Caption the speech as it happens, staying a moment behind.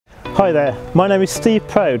Hi there, my name is Steve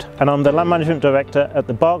Proud and I'm the Land Management Director at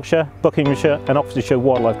the Berkshire, Buckinghamshire and Oxfordshire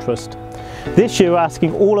Wildlife Trust. This year we're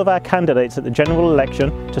asking all of our candidates at the general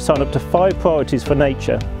election to sign up to 5 priorities for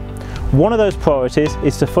nature. One of those priorities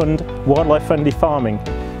is to fund wildlife friendly farming,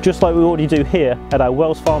 just like we already do here at our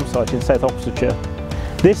Wells Farm site in South Oxfordshire.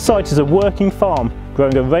 This site is a working farm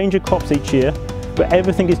growing a range of crops each year, where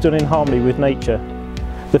everything is done in harmony with nature.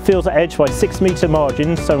 The fields are edged by 6-metre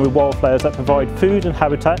margins sown with wildflowers that provide food and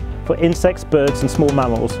habitat for insects, birds and small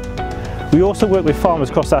mammals. We also work with farmers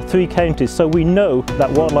across our 3 counties, so we know that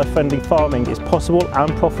wildlife friendly farming is possible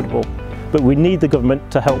and profitable, but we need the government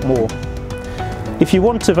to help more. If you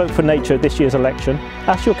want to vote for nature at this year's election,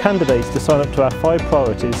 ask your candidates to sign up to our 5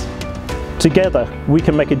 priorities. Together we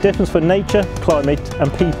can make a difference for nature, climate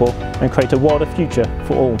and people and create a wilder future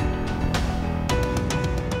for all.